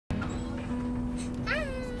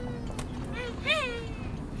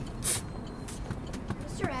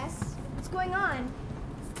going on?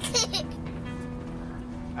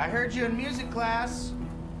 I heard you in music class.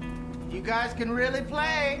 You guys can really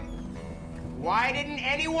play. Why didn't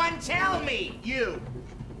anyone tell me? You.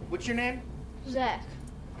 What's your name? Zach.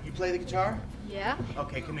 You play the guitar? Yeah?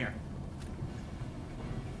 Okay, come here.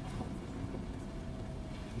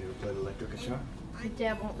 You ever played electric guitar? My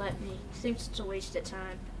dad won't let me. He thinks it's a waste of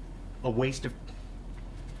time. A waste of...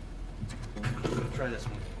 Try this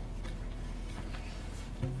one.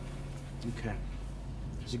 Okay.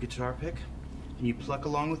 Here's a guitar pick, and you pluck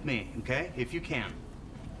along with me, okay? If you can.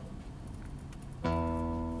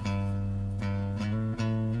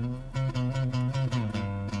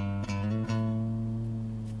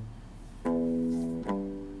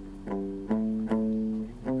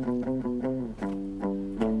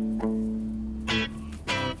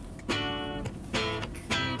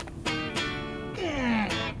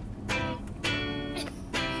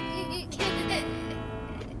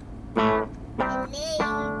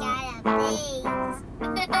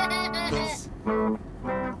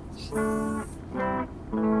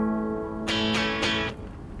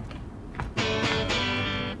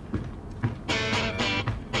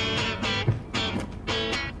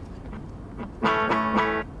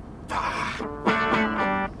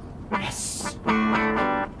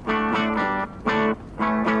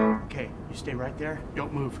 Stay right there.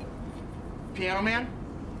 Don't move. Piano man,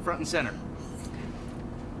 front and center.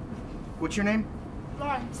 What's your name?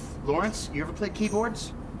 Lawrence. Lawrence? You ever play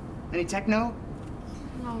keyboards? Any techno?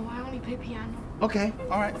 No, I only play piano. Okay,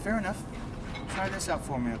 all right, fair enough. Try this out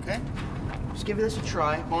for me, okay? Just give this a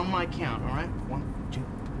try on my count, all right? 1, 2,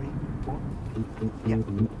 3, 4. Yeah.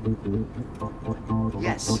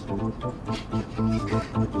 Yes.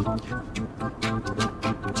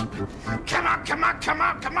 Come on, come on, come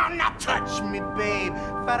on, come on, now touch me, babe.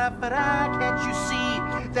 Ba-da-ba-da, can't you see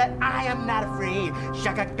that I am not afraid?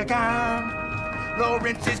 Shaka-ga-ga.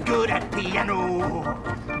 Lawrence is good at piano.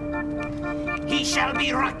 He shall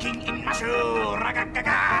be rocking in my shoe.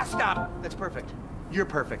 Ra-ga-ga-ga. Stop. That's perfect. You're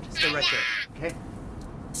perfect. Stay right there, okay?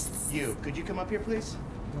 You, could you come up here, please?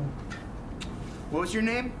 What was your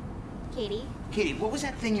name? Katie. Katie, what was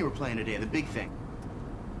that thing you were playing today, the big thing?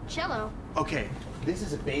 Cello. Okay, this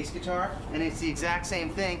is a bass guitar, and it's the exact same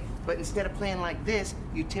thing, but instead of playing like this,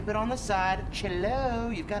 you tip it on the side. Cello,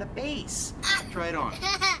 you've got a bass. Try it on.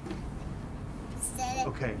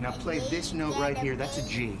 Okay, now play this note right here. That's a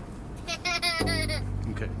G.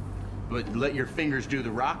 Okay, but let your fingers do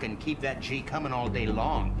the rock and keep that G coming all day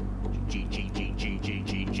long. G, G, G, G, G,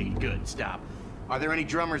 G, G. Good, stop. Are there any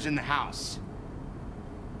drummers in the house?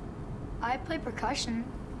 I play percussion.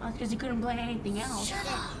 That's because he couldn't play anything else. Shut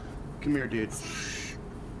up. Come here, dude.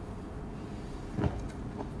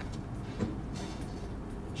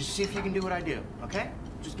 Just see if you can do what I do, okay?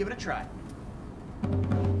 Just give it a try.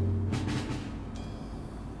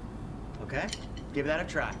 Okay? Give that a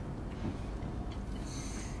try.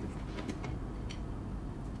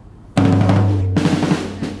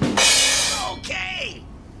 Okay!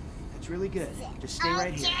 That's really good. Just stay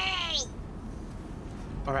right here.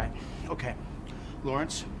 All right, okay.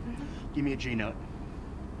 Lawrence, give me a G note.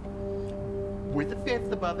 With the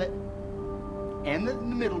fifth above it, and the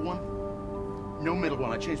middle one. No middle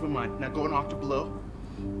one, I changed my mind. Now go an octave below.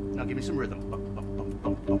 Now give me some rhythm. Bum, bum, bum,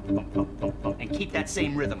 bum, bum, bum, bum, bum, bum. And keep that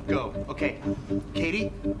same rhythm. Go. Okay.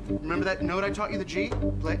 Katie, remember that note I taught you, the G?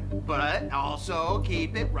 Play, but also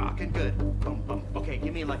keep it rocking good. Bum, bum. Okay,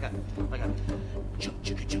 give me like a chunk,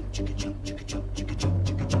 chicka, chunk, chicka, chunk, chicka, chunk, chicka, chunk,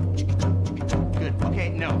 chicka, chunk, chicka, chunk, chicka, chunk. Good. Okay,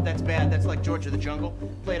 no, that's bad. That's like George of the Jungle.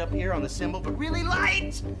 Play it up here on the cymbal, but really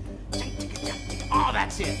light. Oh,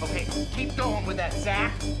 that's it. Okay, keep going with that,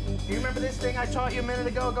 Zach. Do you remember this thing I taught you a minute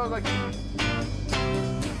ago? Go like...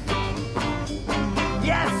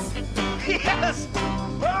 Yes! Yes!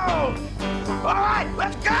 Oh! All right,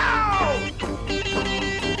 let's go!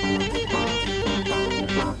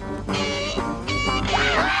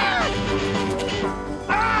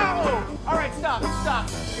 Oh! All right, stop.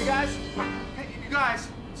 You guys,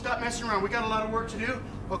 stop messing around. We got a lot of work to do.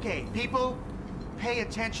 Okay, people, pay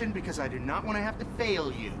attention because I do not want to have to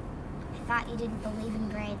fail you. I thought you didn't believe in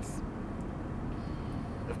grades.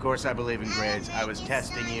 Of course I believe in grades. I was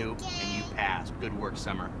testing you, and you passed. Good work,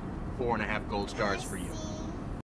 Summer. 4.5 gold stars for you.